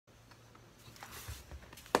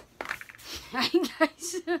Hi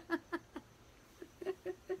guys!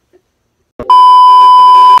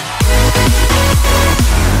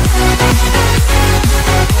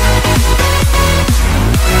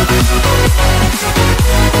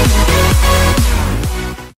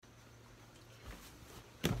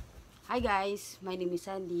 Hi guys! My name is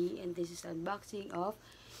Sandy and this is unboxing of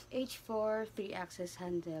H4 3-axis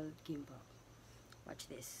handheld gimbal.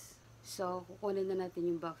 Watch this. So, kukunin na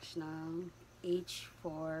natin yung box ng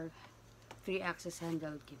H4 3-axis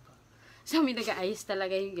handheld gimbal. So, may nag-aayos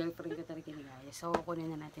talaga yung girlfriend ko talaga nag-aayos. So, kukunin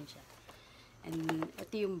na natin siya. And,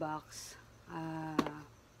 ito yung box.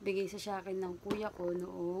 Bigay sa akin ng kuya ko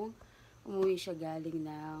noong umuwi siya galing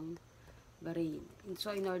ng Bahrain. So,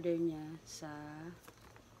 in-order niya sa...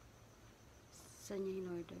 Saan niya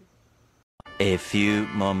in-order? A few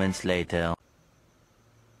moments later.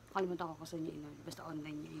 Kalimutan ko kung saan niya in-order. Basta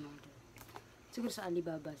online niya in-order. Siguro sa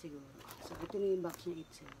Alibaba siguro. So, ito na yung box niya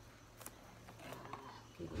itself.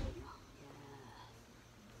 Okay, yeah.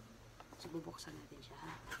 So, bubuksan natin siya,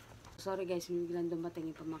 ha? Sorry guys, biglang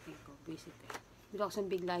dumating yung pamangkin ko. Visit eh. Binuksan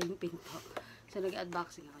bigla yung pinto. So,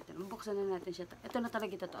 nag-unboxing ako. Ito, bubuksan na natin siya. Ito na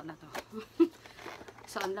talaga, totoo na to.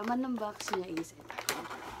 So, ang laman ng box niya is ito.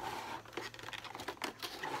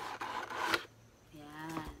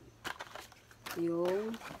 Ayan.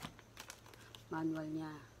 Yung manual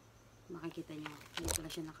niya. Makikita niyo. Hindi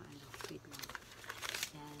pala siya naka-ano. Wait lang.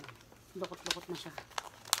 Ayan. Lukot-lukot na siya.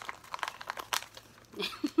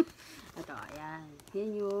 Ito, ayan.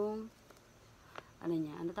 Yan yung ano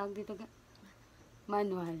niya. Ano tawag dito?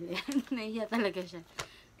 Manual. Ayan. Nahiya talaga siya.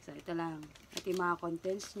 So, ito lang. At yung mga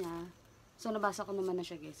contents niya. So, nabasa ko naman na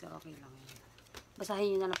siya guys. So, okay lang. Ayan.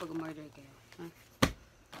 Basahin nyo na lang pag umorder kayo. Ha?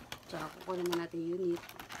 So, kukunin na natin yung unit.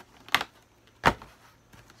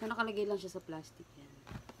 So, nakalagay lang siya sa plastic yan.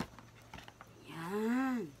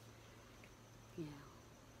 Yan. Yeah.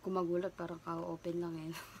 Kung magulat, parang ka-open lang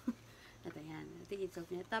yan. Ito yan. Ito yung itself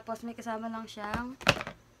niya. Tapos, may kasama lang siyang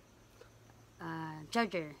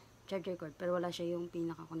charger. Charger cord. Pero wala siya yung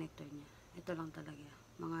pinaka-connector niya. Ito lang talaga.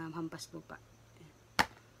 Mga hampas lupa. Ayan.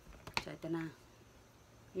 So, ito na.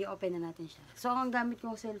 I-open na natin siya. So, ang gamit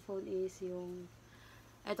kong cellphone is yung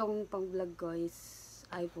itong pang-vlog ko is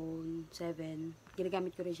iPhone 7.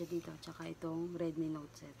 Ginagamit ko rin siya dito. Tsaka itong Redmi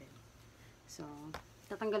Note 7. So,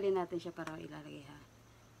 tatanggalin natin siya para ilalagay ha.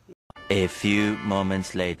 A few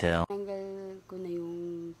moments later. Tanggal ko na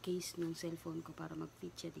yung case ng cellphone ko para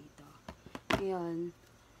mag-fit siya dito. Ngayon,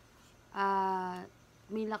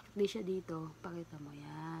 may lock din siya dito. Pakita mo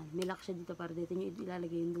yan. May lock siya dito para dito nyo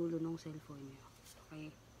ilalagay yung dulo ng cellphone nyo.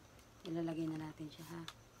 Okay. Ilalagay na natin siya ha.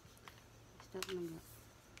 Start lang.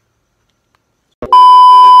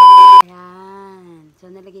 Ayan.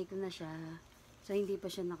 So, nalagay ko na siya. So, hindi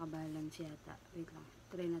pa siya nakabalance yata. Wait lang.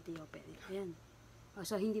 Try natin i-open. Ayan.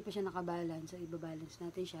 So, hindi pa siya nakabalance. So, ibabalance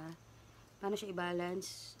natin siya. Paano siya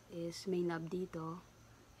i-balance is may knob dito.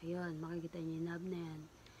 Ayun. Makikita niyo yung knob na yan.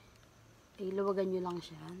 Iluwagan nyo lang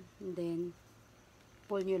siya. And then,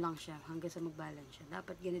 pull nyo lang siya hanggang sa mag-balance siya.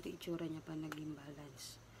 Dapat ganito itsura niya pa naging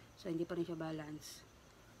balance. So, hindi pa rin siya balance.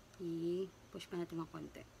 I-push pa natin ng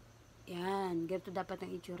konti. Yan. Ganito dapat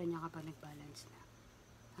ang itsura niya kapag nag-balance na.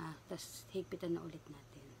 Tapos, higpitan na ulit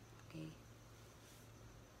natin. Okay?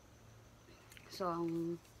 So,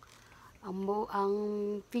 ang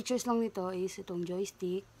features lang nito is itong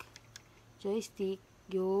joystick,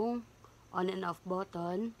 yung on and off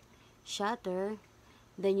button, shutter,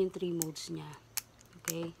 then yung 3 modes niya.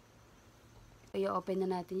 Okay? So, i-open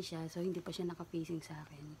na natin siya. So, hindi pa siya naka-facing sa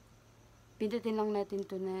akin. Pindutin lang natin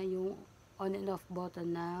to na yung on and off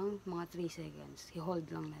button ng mga 3 seconds. I-hold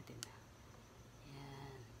lang natin.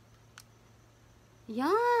 Yan.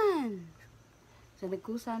 Yan! So,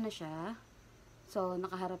 nagkusa na siya. So,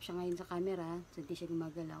 nakaharap siya ngayon sa camera. So, hindi siya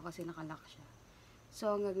gumagalaw kasi nakalock siya.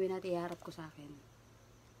 So, ang gagawin natin, iharap ko sa akin.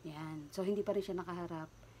 Yan. So, hindi pa rin siya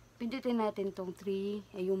nakaharap. Pindutin natin tong 3,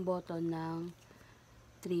 yung button ng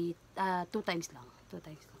 2 times lang. 2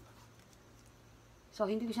 times lang. So,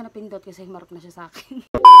 hindi ko siya napindot kasi mark na siya sa akin.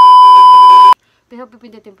 Pero,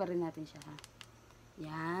 pipindutin pa rin natin siya, ha?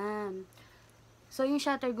 Yan. So, yung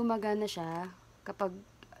shutter gumagana siya kapag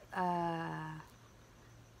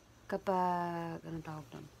anong tawag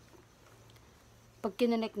doon? Pag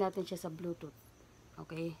kinonect natin siya sa Bluetooth.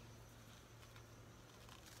 Okay?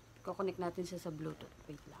 Kukonect natin siya sa Bluetooth.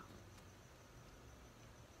 Wait lang.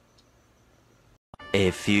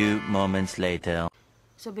 A few moments later.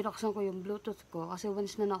 So, binuksan ko yung Bluetooth ko kasi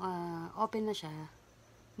once na naka-open na siya,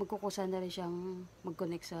 magkukusa na rin siyang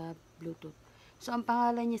mag-connect sa Bluetooth. So, ang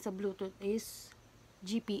pangalan niya sa Bluetooth is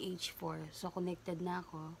GPH4. So, connected na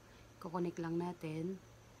ako. Kukonect lang natin.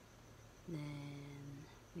 Then,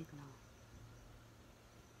 wait lang.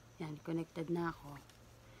 Yan, connected na ako.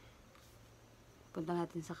 Punta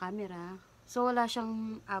natin sa camera. So, wala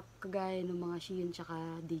siyang app kagaya ng mga Shein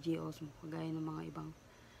tsaka DJ Osmo. Kagaya ng mga ibang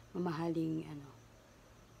mamahaling,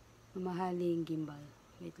 mamahaling gimbal.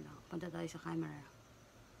 Wait lang. Punta tayo sa camera.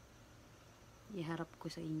 Iharap ko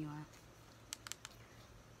sa inyo, ha.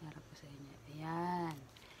 Iharap ko sa inyo. Ayan.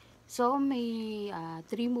 So, may 3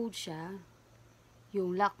 mode siya.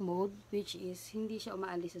 Yung lock mode, which is hindi siya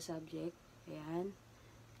umaalis sa subject. Ayan.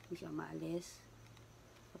 Hindi siya umaalis.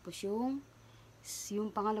 Tapos yung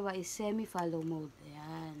pangalawa is semi-follow mode.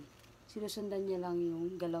 Ayan. Sinusundan niya lang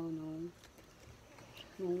yung galaw nung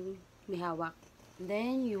may hawak. And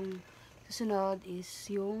then, yung susunod is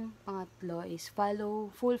yung pangatlo is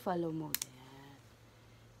full follow mode. Ayan.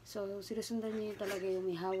 So, sinusundan niya talaga yung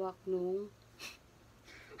may hawak nung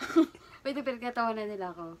wait, pinagkatawanan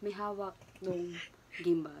nila ako. May hawak nung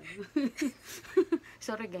gimbal.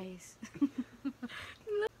 Sorry, guys.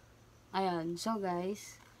 Ayan. So,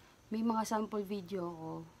 guys, may mga sample video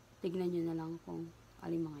ako. Tignan nyo na lang kung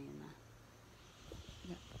alin mga yun, ha.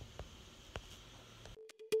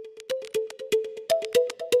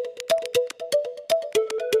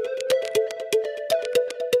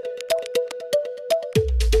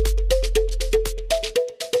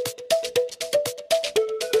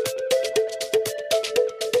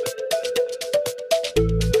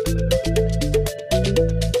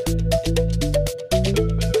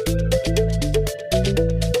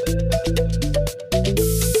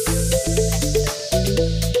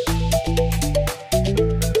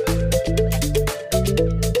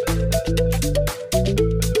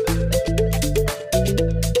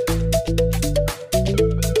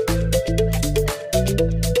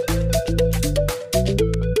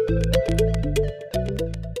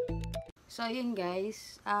 So, ayun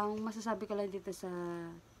guys, ang masasabi ko lang dito sa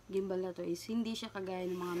gimbal na to is hindi siya kagaya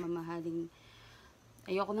ng mga mamahaling,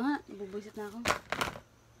 ayoko na nga, nabubuisit na ako.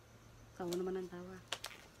 Tawa naman ang tawa.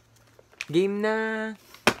 Game na!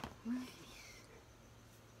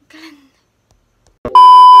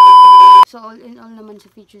 So, all in all naman sa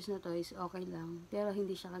features na to is okay lang, pero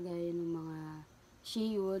hindi siya kagaya ng mga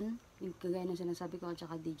Shein, yung kagaya ng sinasabi ko, at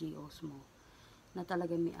saka DJ Osmo, na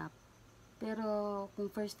talaga may app. Pero, kung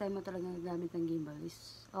first time mo talaga gagamit ng gimbal,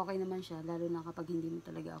 is okay naman siya, lalo na kapag hindi mo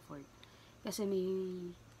talaga afford. Kasi may,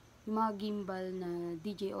 yung mga gimbal na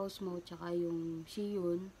DJ Osmo, tsaka yung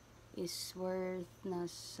Shein, is worth na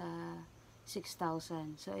sa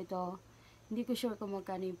 6,000. So, ito, hindi ko sure kung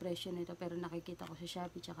magkano yung presyo nito, pero nakikita ko sa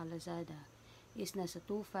Shopee tsaka Lazada, is nasa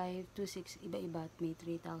 2,500, 2,600, iba-iba, at may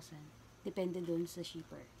 3,000. Depende dun sa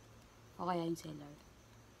shipper. O kaya yung seller.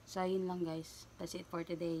 So, yun lang guys. That's it for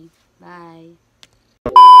today. Bye!